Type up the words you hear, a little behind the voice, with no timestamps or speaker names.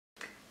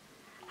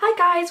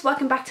guys,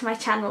 welcome back to my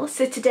channel.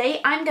 So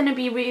today I'm going to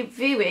be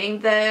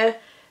reviewing the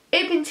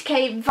Urban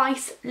Decay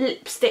Vice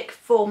lipstick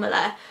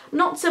formula.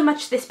 Not so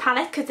much this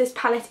palette because this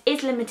palette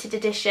is limited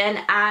edition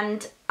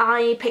and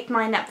I picked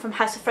mine up from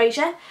House of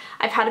Fraser.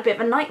 I've had a bit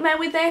of a nightmare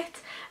with it,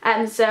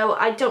 so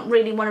I don't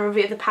really want to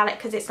review the palette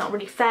because it's not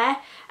really fair.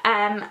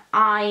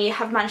 I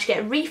have managed to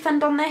get a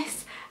refund on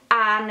this,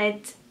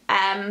 and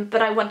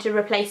but I wanted a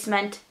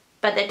replacement,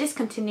 but they're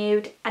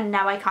discontinued and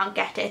now I can't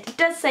get it. It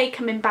does say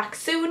coming back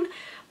soon,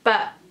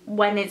 but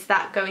when is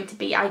that going to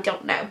be, I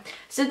don't know.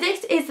 So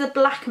this is the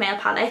Blackmail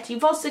palette.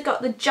 You've also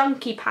got the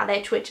Junkie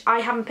palette, which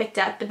I haven't picked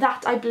up, but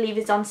that I believe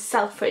is on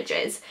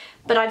Selfridges.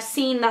 But I've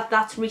seen that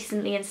that's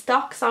recently in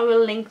stock, so I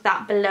will link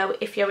that below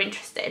if you're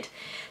interested.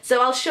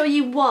 So I'll show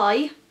you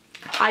why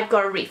I've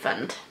got a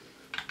refund.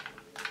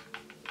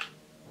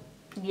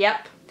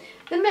 Yep,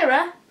 the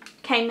mirror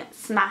came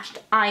smashed.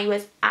 I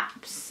was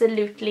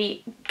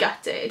absolutely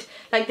gutted.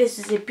 Like, this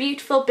is a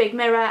beautiful big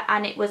mirror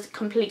and it was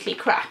completely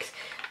cracked.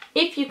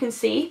 If you can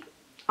see,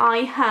 I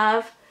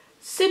have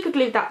super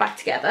glued that back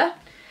together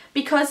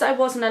because I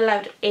wasn't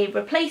allowed a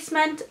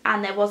replacement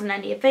and there wasn't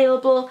any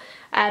available.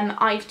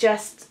 I've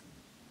just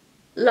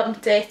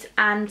lumped it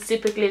and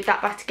super glued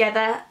that back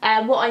together.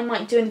 What I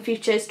might do in the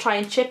future is try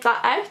and chip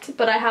that out,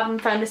 but I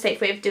haven't found a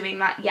safe way of doing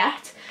that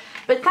yet.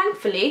 But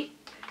thankfully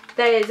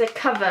there is a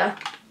cover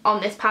on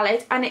this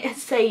palette and it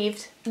has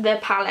saved the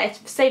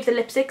palette, saved the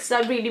lipstick, because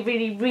I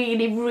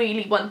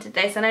really wanted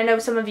this. And I know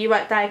some of you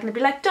out there are going to be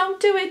like, don't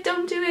do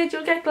it,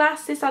 you'll get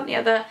glass, this, that and the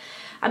other.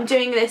 I'm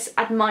doing this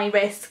at my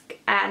risk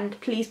and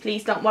please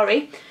don't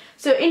worry.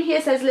 So in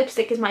here says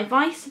lipstick is my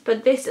vice,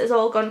 but this has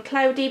all gone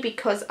cloudy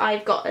because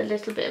I've got a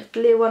little bit of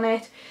glue on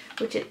it,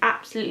 which is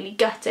absolutely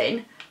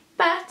gutting,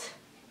 but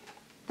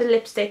the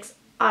lipsticks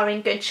are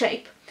in good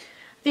shape.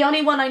 The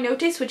only one I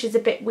noticed, which is a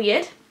bit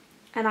weird,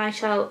 and I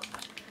shall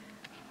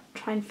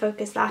try and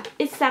focus that,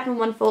 is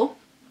 714.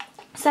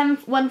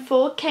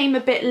 714 came a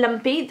bit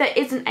lumpy. There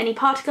isn't any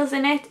particles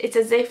in it. It's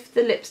as if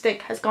the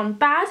lipstick has gone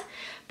bad,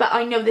 but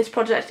I know this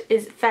product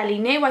is fairly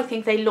new. I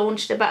think they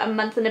launched about a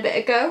month and a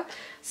bit ago,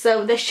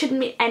 so there shouldn't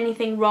be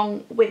anything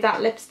wrong with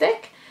that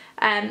lipstick.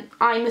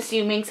 I'm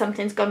assuming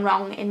something's gone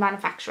wrong in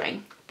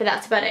manufacturing, but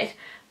that's about it.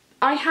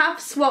 I have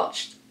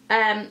swatched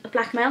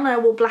Blackmail, and I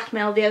wore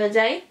Blackmail the other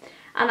day,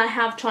 and I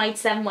have tried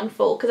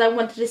 714 because I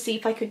wanted to see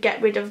if I could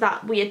get rid of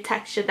that weird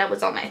texture that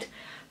was on it.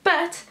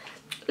 But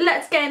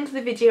let's get into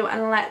the video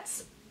and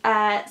let's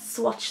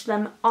swatch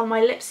them on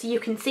my lips so you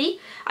can see.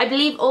 I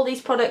believe all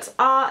these products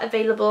are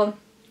available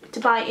to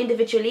buy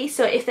individually,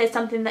 so if there's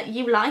something that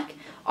you like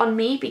on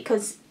me,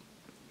 because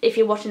if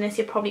you're watching this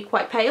you're probably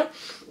quite pale,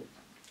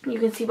 you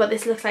can see what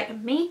this looks like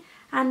on me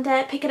and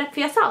pick it up for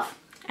yourself.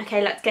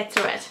 Okay, let's get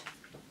through it.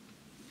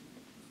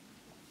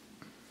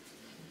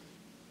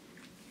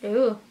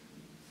 Ooh.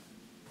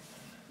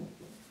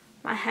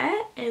 My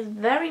hair is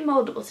very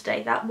mouldable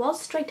today. That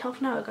was straight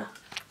off an hour ago.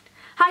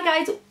 Hi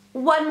guys,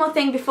 one more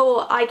thing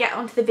before I get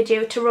onto the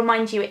video to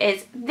remind you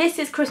is this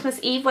is Christmas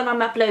Eve when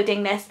I'm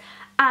uploading this,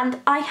 and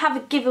I have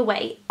a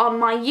giveaway on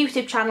my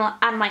YouTube channel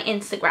and my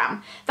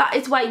Instagram. That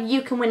is where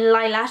you can win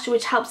Lilash,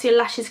 which helps your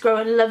lashes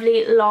grow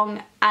lovely,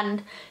 long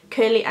and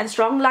curly and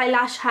strong.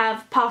 Lilash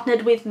have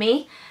partnered with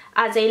me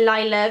as a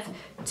Lilove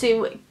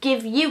to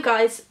give you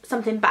guys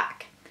something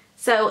back.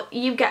 So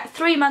you get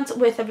 3 months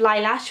worth of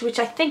Lilash, which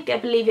I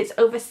believe it's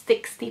over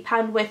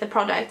 £60 worth of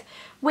product,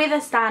 with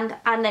a stand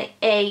and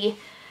a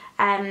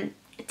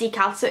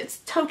decal, so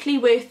it's totally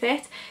worth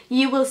it.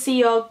 You will see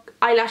your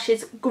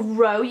eyelashes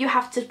grow. You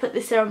have to put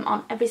the serum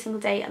on every single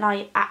day and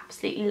I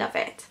absolutely love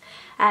it.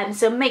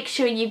 So make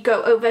sure you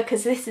go over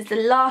because this is the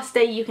last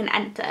day you can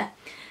enter.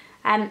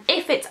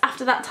 If it's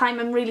after that time,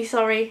 I'm really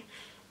sorry.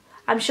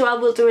 I'm sure I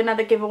will do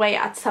another giveaway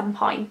at some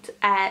point,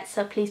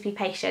 so please be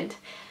patient.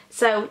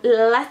 So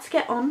let's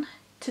get on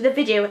to the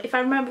video. If I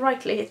remember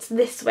rightly, it's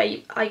this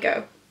way I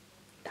go.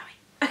 That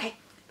way. Okay,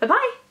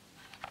 bye-bye.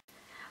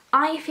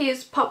 I've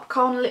used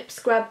popcorn lip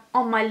scrub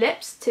on my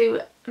lips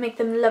to make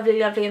them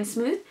lovely and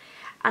smooth,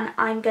 and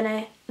I'm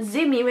gonna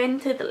zoom you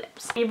into the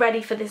lips. Are you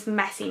ready for this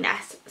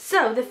messiness?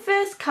 So the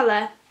first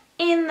colour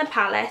in the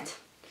palette,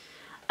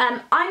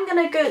 I'm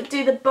gonna go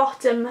do the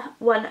bottom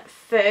one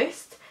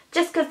first,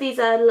 just because these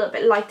are a little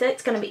bit lighter,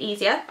 it's gonna be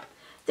easier.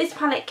 This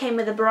palette came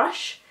with a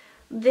brush.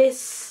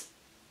 This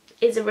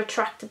is a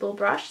retractable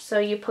brush, so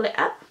you pull it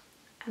up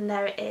and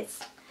there it is.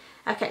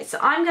 Okay, so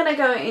I'm going to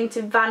go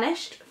into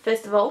Vanished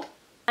first of all.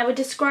 I would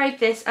describe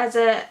this as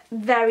a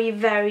very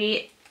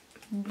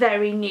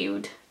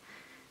nude.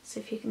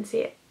 So if you can see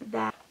it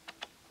there.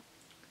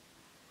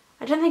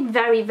 I don't think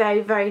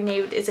very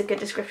nude is a good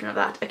description of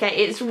that. Okay,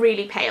 it's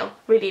really pale,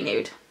 really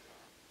nude.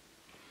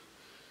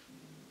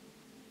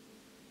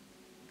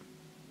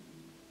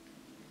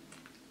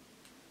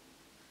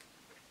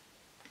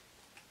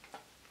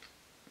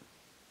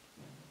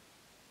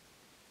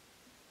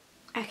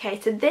 Okay,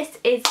 so this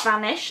is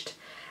Vanished,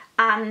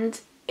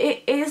 and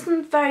it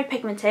isn't very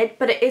pigmented,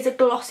 but it is a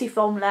glossy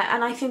formula,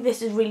 and I think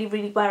this is really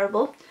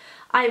wearable.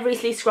 I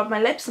recently scrubbed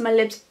my lips, and my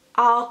lips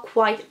are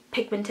quite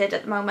pigmented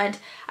at the moment.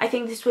 I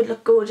think this would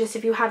look gorgeous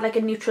if you had like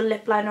a neutral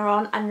lip liner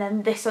on and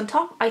then this on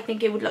top. I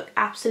think it would look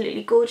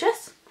absolutely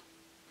gorgeous.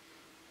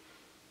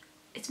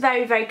 It's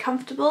very, very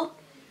comfortable,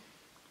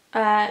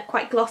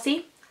 quite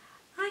glossy.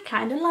 I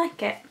kind of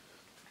like it.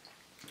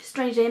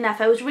 Strangely enough,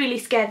 I was really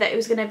scared that it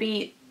was going to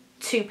be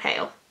too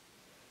pale.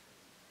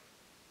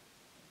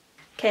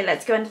 Okay,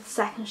 let's go into the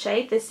second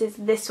shade. This is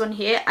this one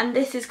here, and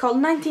this is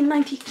called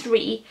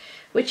 1993,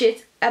 which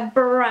is a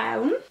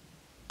brown.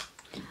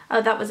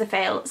 Oh, that was a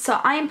fail. So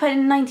I am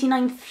putting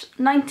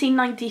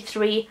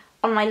 1993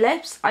 on my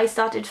lips. I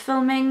started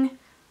filming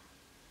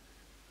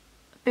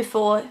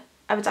before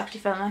I was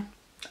actually filming.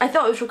 I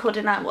thought it was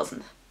recording and it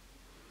wasn't.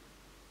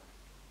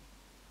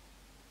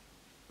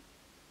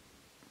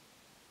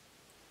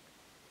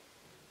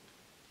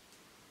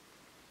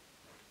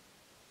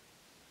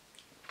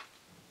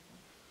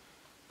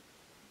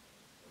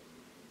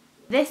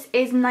 This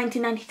is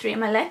 1993 on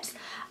my lips.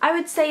 I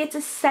would say it's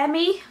a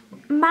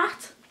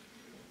semi-matte.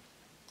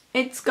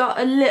 It's got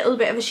a little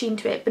bit of a sheen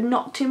to it, but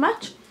not too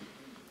much.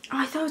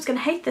 Oh, I thought I was going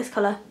to hate this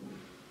colour.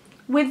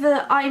 With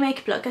the eye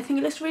makeup look, I think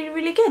it looks really,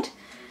 really good.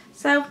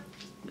 So,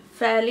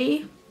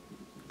 fairly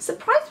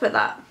surprised with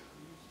that.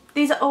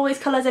 These are always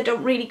colours I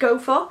don't really go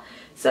for,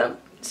 so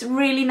it's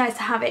really nice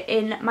to have it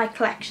in my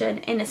collection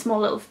in a small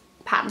little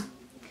pan.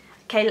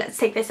 Okay, let's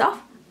take this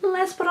off.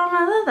 Let's put on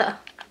another.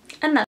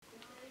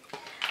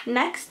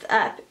 Next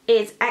up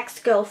is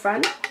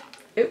Ex-Girlfriend.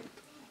 Ooh.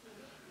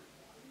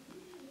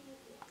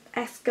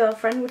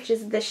 Ex-Girlfriend, which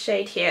is this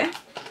shade here.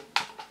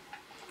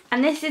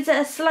 And this is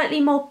a slightly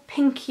more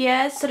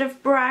pinkier sort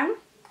of brown.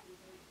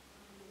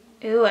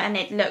 Ooh, and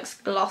it looks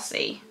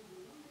glossy.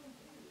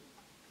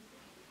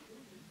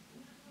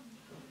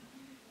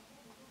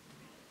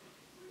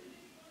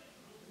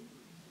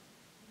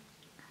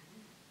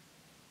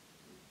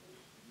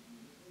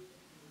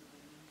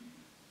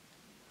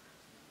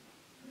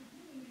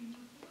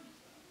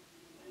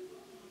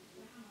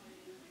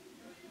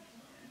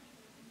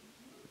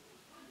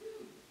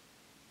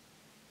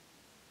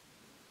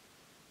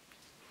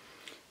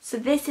 So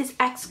this is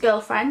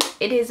Ex-Girlfriend.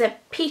 It is a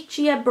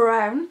peachier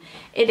brown.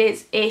 It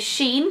is a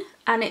sheen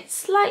and it's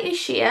slightly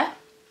sheer.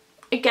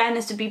 Again,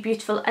 this would be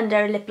beautiful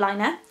under a lip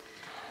liner.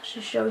 I'll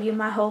just show you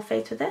my whole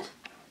face with it.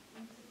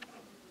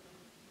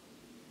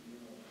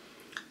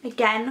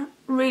 Again,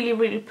 really,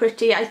 really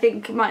pretty. I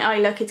think my eye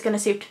look is going to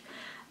suit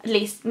at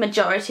least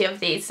majority of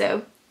these.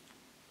 So,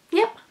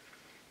 yep,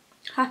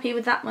 happy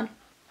with that one.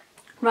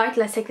 Right,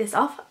 let's take this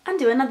off and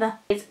do another.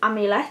 It's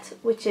Amulet,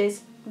 which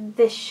is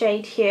this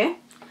shade here.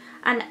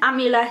 And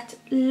Amulet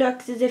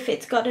looks as if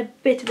it's got a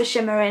bit of a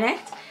shimmer in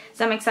it,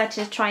 so I'm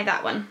excited to try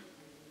that one.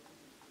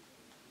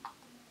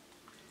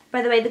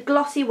 By the way, the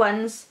glossy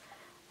ones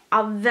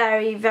are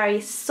very,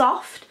 very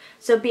soft,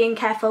 so being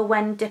careful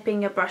when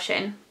dipping your brush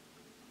in.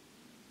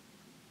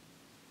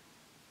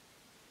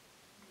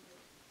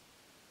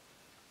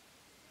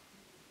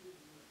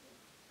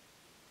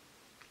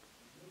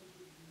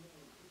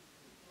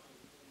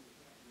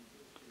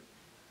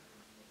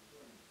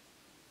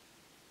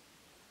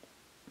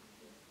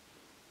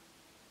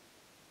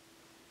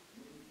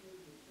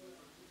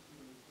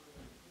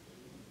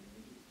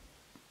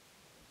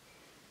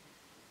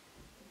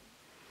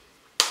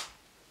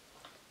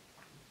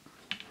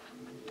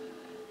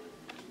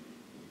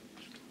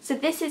 So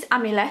this is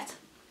Amulet.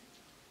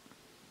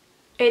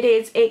 It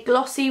is a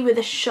glossy with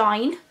a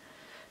shine,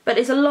 but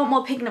it's a lot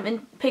more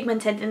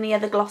pigmented than the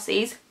other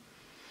glossies.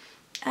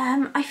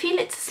 I feel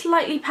it's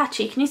slightly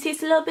patchy. Can you see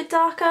it's a little bit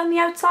darker on the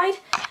outside?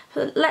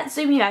 But let's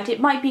zoom you out. It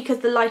might be because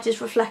the light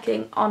is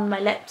reflecting on my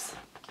lips.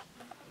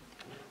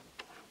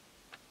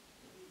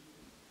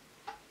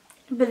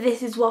 But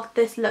this is what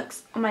this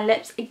looks on my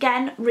lips.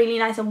 Again, really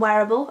nice and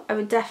wearable. I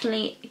would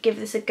definitely give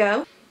this a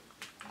go.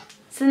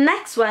 So the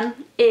next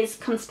one is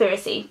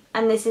Conspiracy,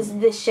 and this is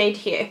this shade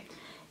here.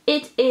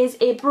 It is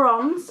a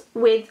bronze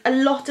with a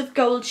lot of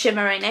gold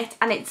shimmer in it,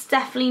 and it's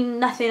definitely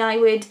nothing I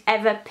would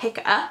ever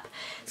pick up,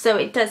 so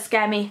it does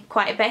scare me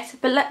quite a bit.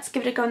 But let's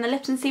give it a go on the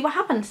lips and see what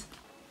happens.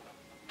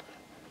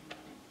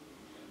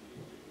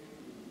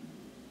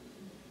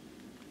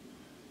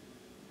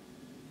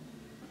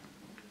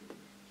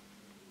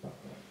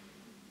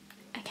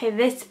 Okay,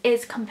 this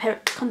is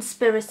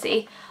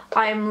Conspiracy.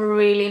 I am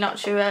really not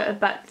sure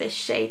about this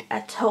shade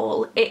at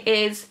all.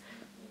 It's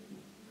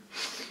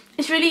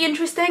really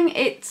interesting.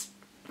 It's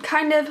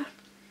kind of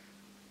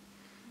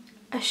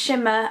a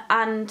shimmer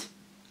and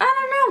I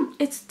don't know,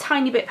 it's a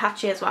tiny bit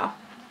patchy as well.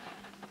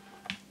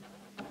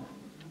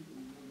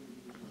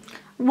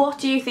 What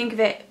do you think of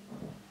it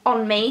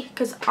on me?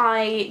 Because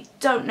I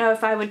don't know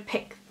if I would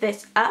pick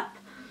this up.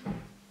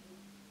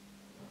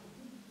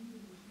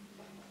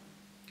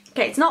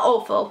 Okay, it's not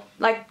awful,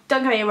 like,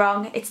 don't get me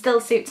wrong, it still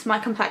suits my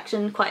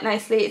complexion quite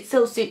nicely, it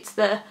still suits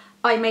the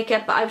eye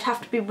makeup, but I would have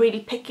to be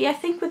really picky, I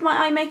think, with my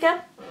eye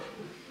makeup.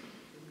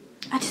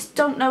 I just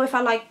don't know if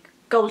I like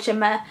gold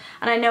shimmer,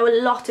 and I know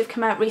a lot have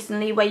come out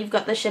recently where you've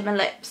got the shimmer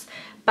lips,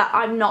 but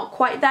I'm not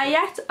quite there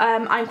yet.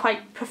 I'm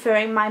quite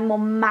preferring my more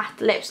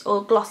matte lips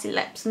or glossy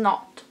lips,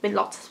 not with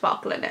lots of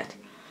sparkle in it.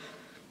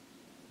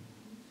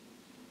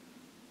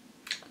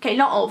 Okay,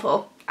 not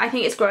awful. I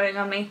think it's growing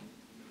on me.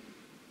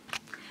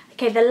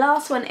 Okay, the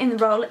last one in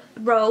the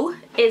row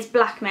is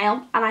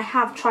Blackmail, and I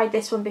have tried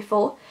this one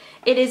before.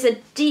 It is a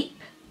deep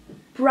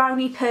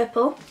browny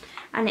purple,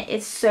 and it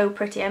is so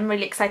pretty. I'm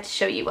really excited to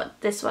show you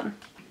this one.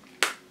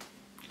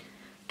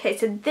 Okay,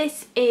 so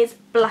this is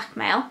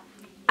Blackmail,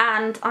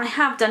 and I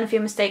have done a few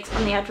mistakes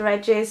on the outer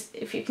edges.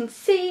 If you can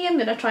see, I'm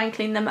going to try and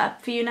clean them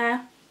up for you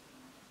now.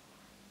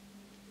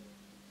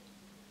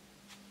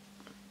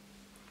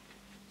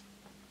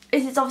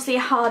 This is obviously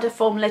a harder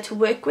formula to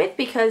work with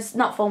because,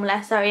 not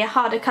formula, sorry, a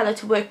harder colour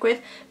to work with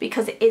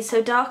because it is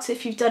so dark. So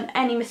if you've done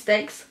any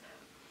mistakes,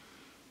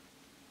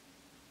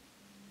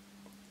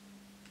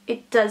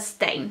 it does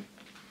stain.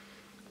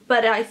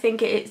 But I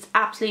think it's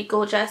absolutely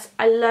gorgeous.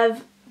 I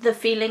love the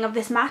feeling of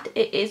this matte.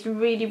 It is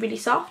really, really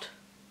soft.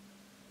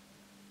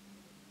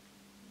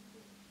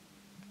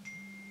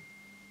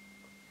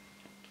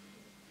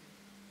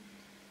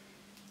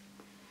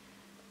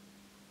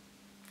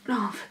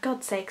 Oh, for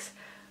God's sakes.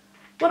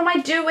 What am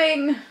I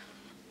doing?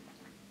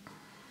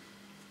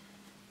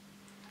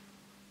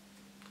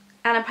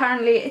 And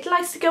apparently it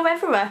likes to go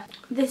everywhere.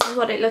 This is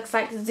what it looks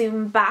like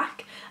zoom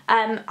back.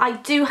 I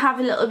do have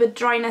a little bit of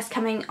dryness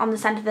coming on the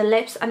centre of the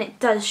lips, and it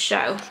does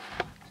show.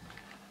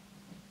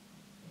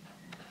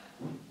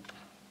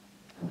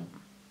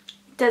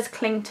 It does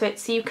cling to it,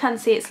 so you can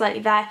see it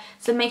slightly there.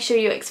 So make sure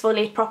you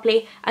exfoliate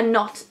properly and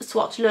not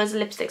swatch loads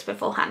of lipsticks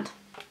beforehand.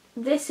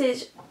 This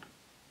is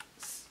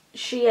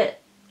Sheer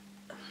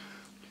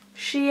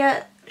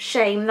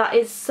Shame. That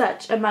is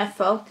such a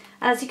mouthful.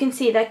 And as you can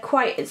see, they're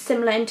quite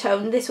similar in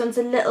tone. This one's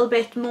a little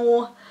bit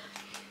more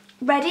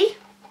ready,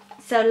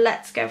 so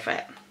let's go for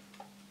it.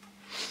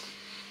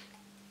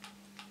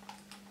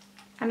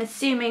 I'm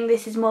assuming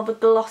this is more of a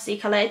glossy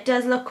colour. It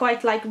does look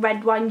quite like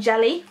red wine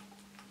jelly.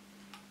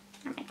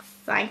 I'm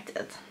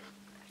excited.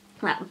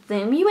 Let's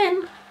zoom you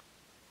in.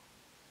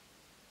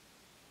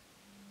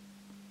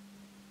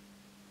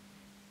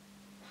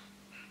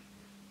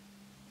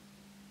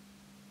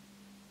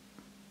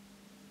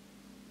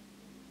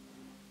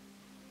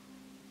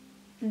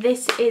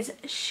 This is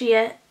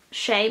Sheer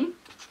Shame.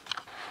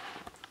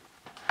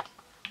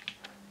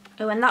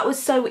 Oh, and that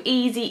was so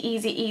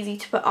easy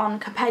to put on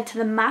compared to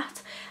the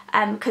matte,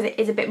 because it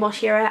is a bit more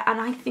sheerer,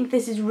 and I think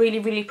this is really,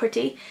 really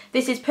pretty.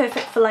 This is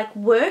perfect for like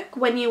work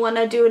when you want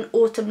to do an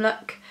autumn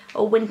look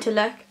or winter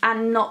look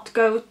and not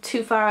go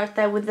too far out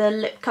there with the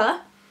lip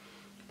colour,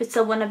 but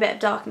still want a bit of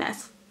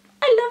darkness.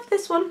 I love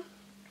this one.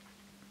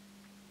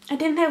 I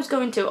didn't think I was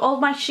going to.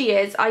 All my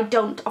sheers, I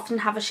don't often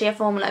have a sheer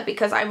formula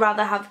because I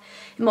rather have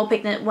a more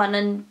pigmented one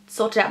and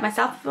sort it out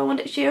myself if I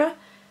want it sheerer.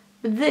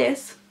 But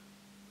this,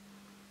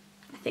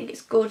 I think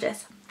it's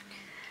gorgeous.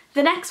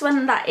 The next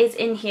one that is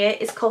in here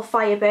is called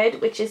Firebird,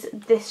 which is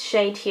this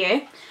shade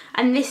here.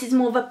 And this is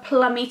more of a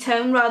plummy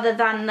tone rather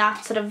than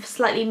that sort of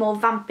slightly more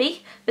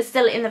vampy, but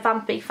still in the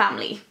vampy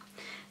family.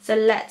 So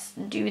let's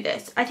do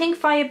this. I think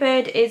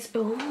Firebird is,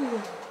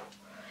 ooh,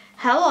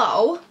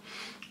 hello.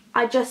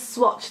 I just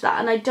swatched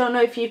that and I don't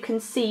know if you can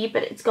see,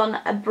 but it's gone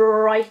a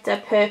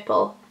brighter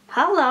purple.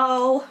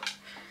 Hello!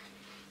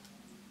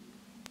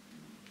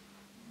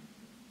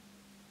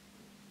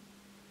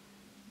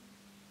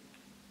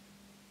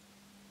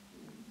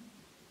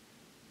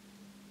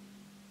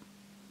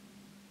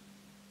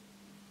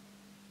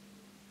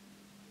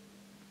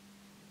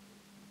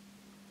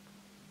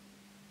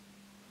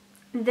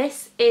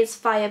 This is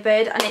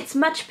Firebird, and it's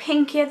much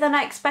pinkier than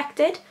I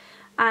expected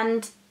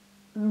and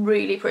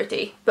really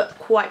pretty, but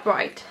quite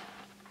bright.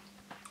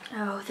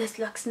 Oh, this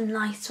looks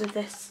nice with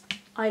this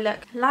eye look.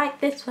 I like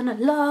this one a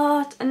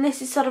lot, and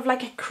this is sort of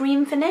like a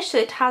cream finish, so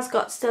it has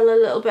got still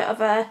a little bit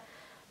of a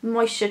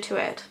moisture to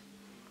it.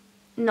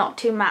 Not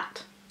too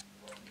matte.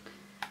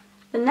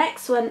 The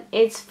next one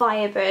is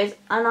Firebird,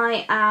 and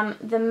I am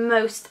the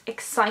most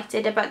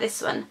excited about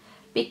this one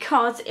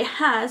because it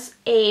has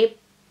a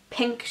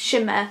pink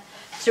shimmer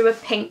through a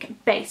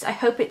pink base. I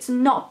hope it's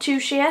not too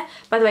sheer.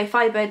 By the way,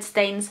 Firebird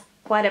stains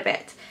quite a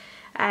bit.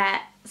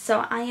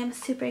 So I am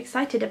super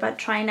excited about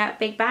trying out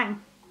Big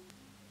Bang.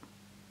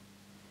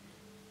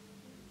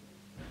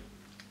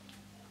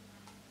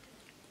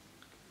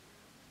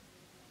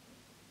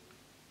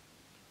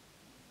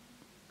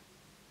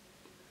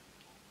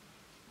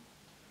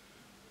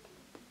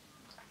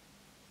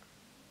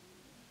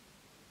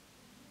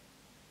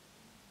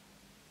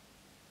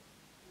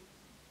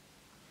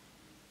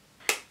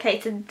 Okay,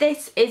 so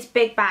this is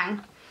Big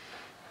Bang.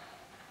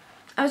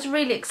 I was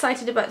really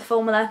excited about the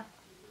formula,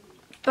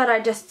 but I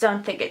just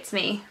don't think it's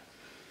me.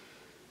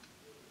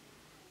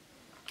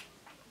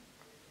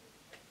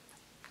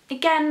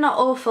 Again, not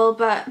awful,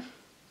 but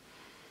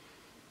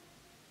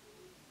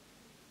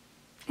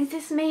is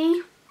this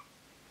me?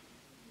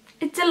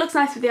 It still looks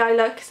nice with the eye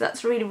look, so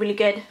that's really, really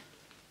good.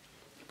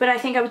 But I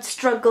think I would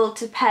struggle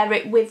to pair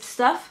it with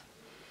stuff.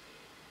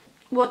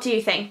 What do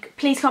you think?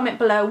 Please comment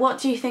below.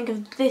 What do you think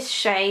of this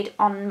shade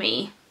on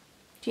me?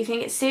 Do you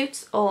think it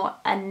suits or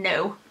a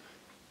no?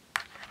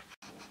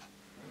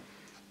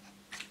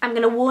 I'm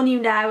going to warn you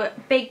now,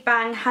 Big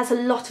Bang has a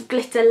lot of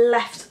glitter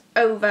left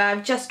over.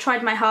 I've just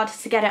tried my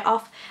hardest to get it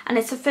off, and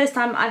it's the first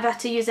time I've had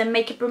to use a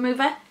makeup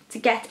remover to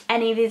get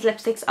any of these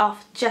lipsticks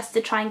off, just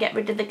to try and get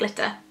rid of the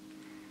glitter.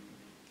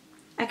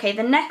 Okay,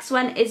 the next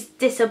one is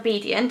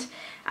Disobedient,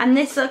 and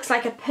this looks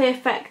like a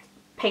perfect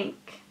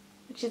pink,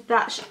 which is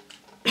that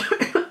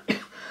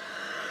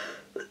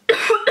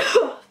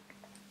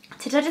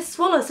Did I just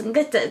swallow some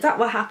glitter? Is that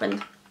what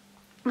happened?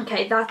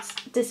 Okay, that's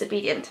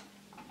Disobedient.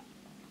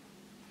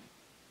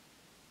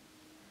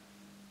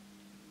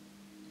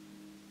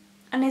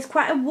 And it's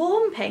quite a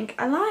warm pink.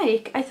 I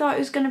like. I thought it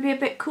was going to be a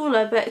bit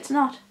cooler, but it's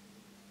not.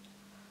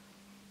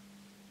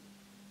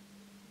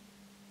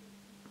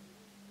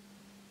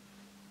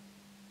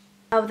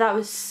 Oh, that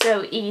was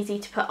so easy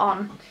to put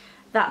on.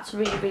 That's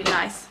really, really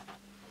nice.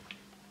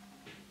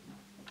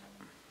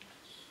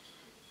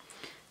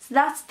 So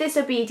that's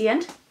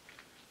Disobedient.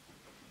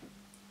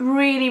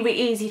 Really,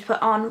 really easy to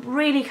put on.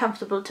 Really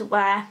comfortable to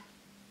wear.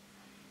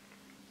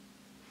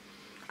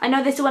 I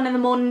know this is one of the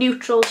more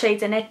neutral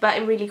shades in it, but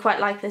I really quite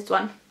like this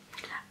one.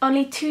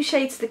 Only 2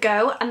 shades to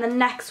go, and the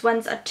next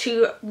ones are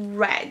 2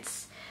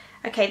 reds.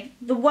 Okay,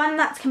 the one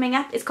that's coming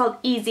up is called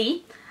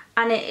Easy,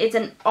 and it is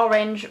an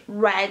orange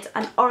red,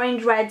 and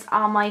orange reds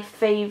are my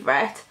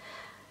favourite.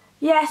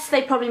 Yes,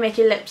 they probably make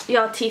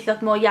your teeth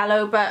look more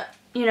yellow, but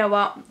you know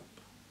what?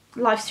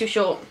 Life's too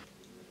short.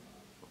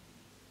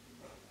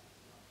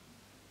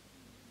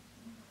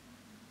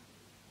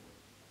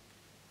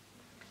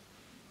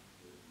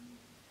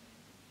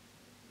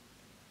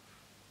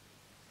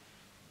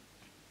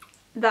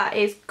 That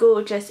is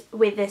gorgeous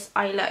with this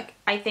eye look.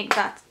 I think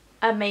that's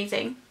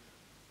amazing.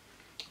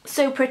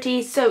 So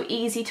pretty, so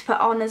easy to put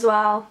on as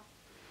well.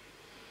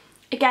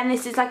 Again,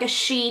 this is like a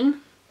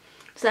sheen,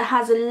 so it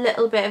has a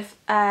little bit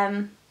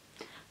of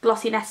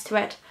glossiness to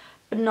it,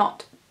 but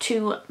not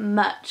too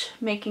much,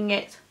 making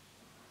it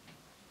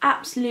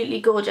absolutely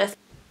gorgeous.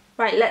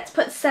 Right, let's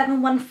put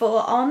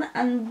 714 on,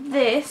 and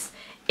this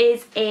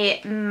is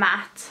a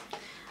matte.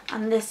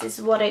 And this is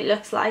what it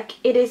looks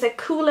like. It is a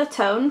cooler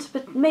toned,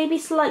 but maybe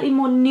slightly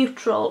more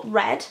neutral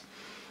red.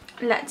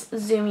 Let's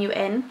zoom you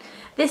in.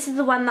 This is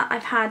the one that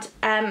I've had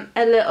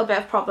a little bit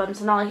of problems,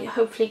 and I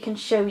hopefully can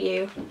show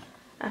you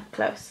up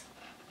close.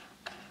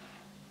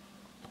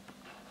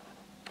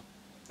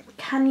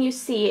 Can you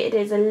see it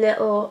is a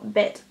little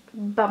bit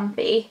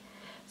bumpy?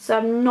 So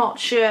I'm not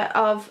sure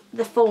of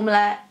the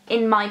formula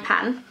in my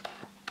pan.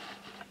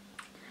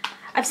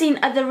 I've seen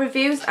other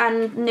reviews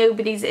and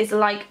nobody's is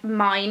like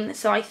mine,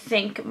 so I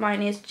think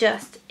mine is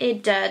just a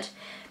dud.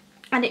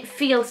 And it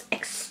feels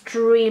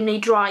extremely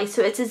dry,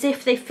 so it's as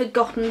if they've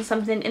forgotten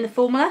something in the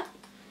formula.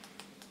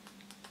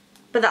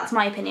 But that's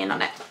my opinion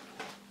on it.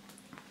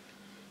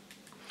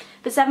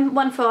 But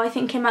 714 I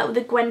think came out with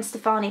the Gwen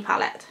Stefani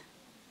palette.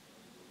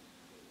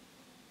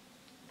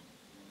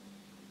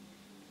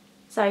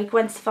 Sorry,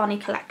 Gwen Stefani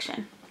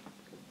collection.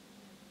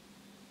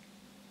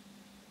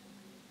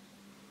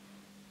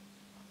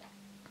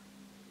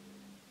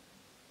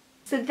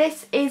 So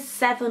this is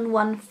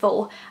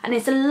 714, and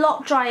it's a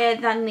lot drier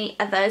than the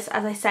others,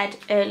 as I said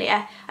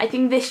earlier. I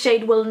think this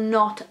shade will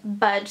not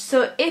budge.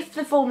 So if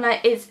the formula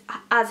is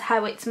as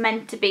how it's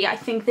meant to be, I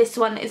think this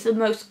one is the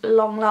most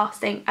long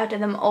lasting out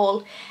of them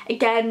all.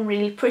 Again,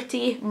 really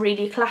pretty,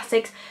 really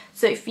classics.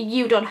 So if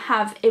you don't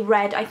have a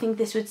red, I think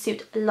this would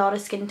suit a lot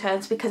of skin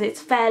tones because it's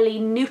fairly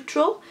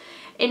neutral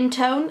in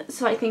tone.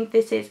 So I think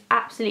this is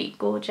absolutely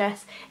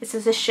gorgeous. It's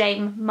just a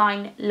shame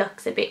mine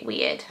looks a bit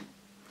weird.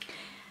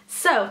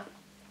 So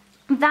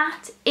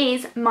that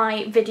is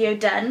my video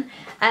done.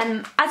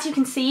 As you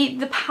can see,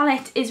 the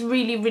palette is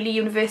really, really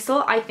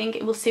universal. I think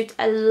it will suit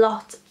a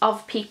lot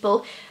of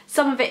people.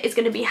 Some of it is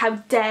going to be how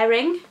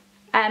daring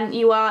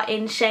you are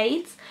in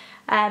shades,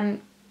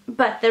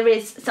 but there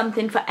is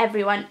something for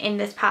everyone in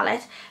this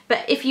palette.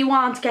 But if you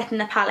aren't getting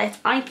the palette,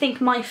 I think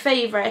my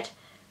favourite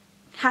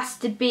has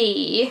to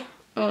be,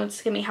 oh,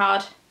 it's going to be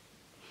hard,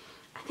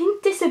 I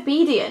think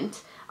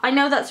Disobedient. I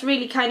know that's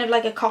really kind of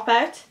like a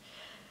cop-out,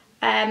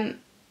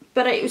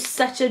 but it was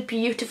such a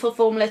beautiful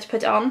formula to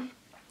put on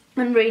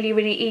and really,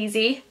 really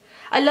easy.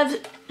 I love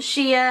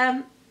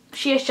sheer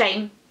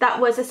shame.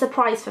 That was a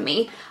surprise for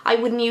me. I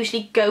wouldn't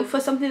usually go for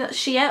something that's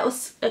sheer or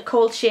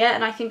called sheer,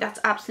 and I think that's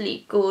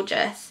absolutely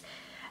gorgeous.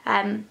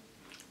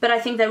 But I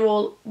think they're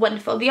all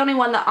wonderful. The only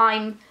one that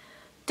I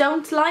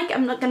don't like,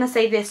 I'm not going to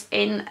say this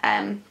in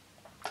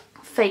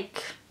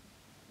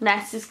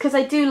fakeness, is because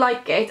I do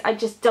like it, I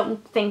just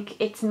don't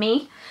think it's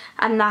me,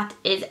 and that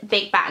is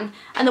Big Bang.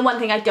 And the one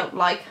thing I don't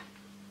like,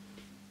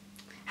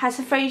 House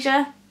of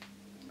Fraser,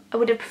 I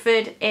would have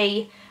preferred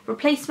a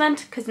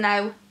replacement because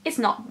now it's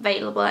not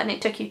available, and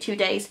it took you 2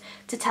 days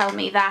to tell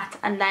me that,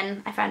 and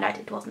then I found out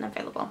it wasn't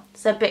available,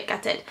 so a bit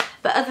gutted.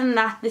 But other than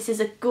that, this is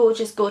a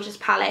gorgeous, gorgeous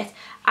palette,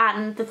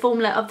 and the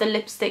formula of the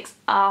lipsticks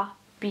are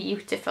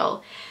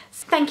beautiful.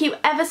 Thank you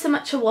ever so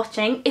much for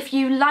watching. If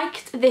you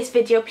liked this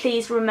video,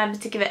 please remember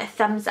to give it a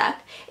thumbs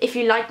up. If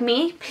you like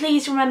me,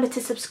 please remember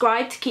to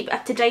subscribe to keep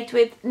up to date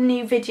with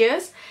new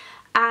videos.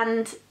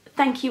 And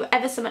thank you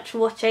ever so much for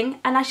watching,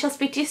 and I shall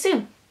speak to you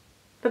soon.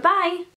 Bye bye!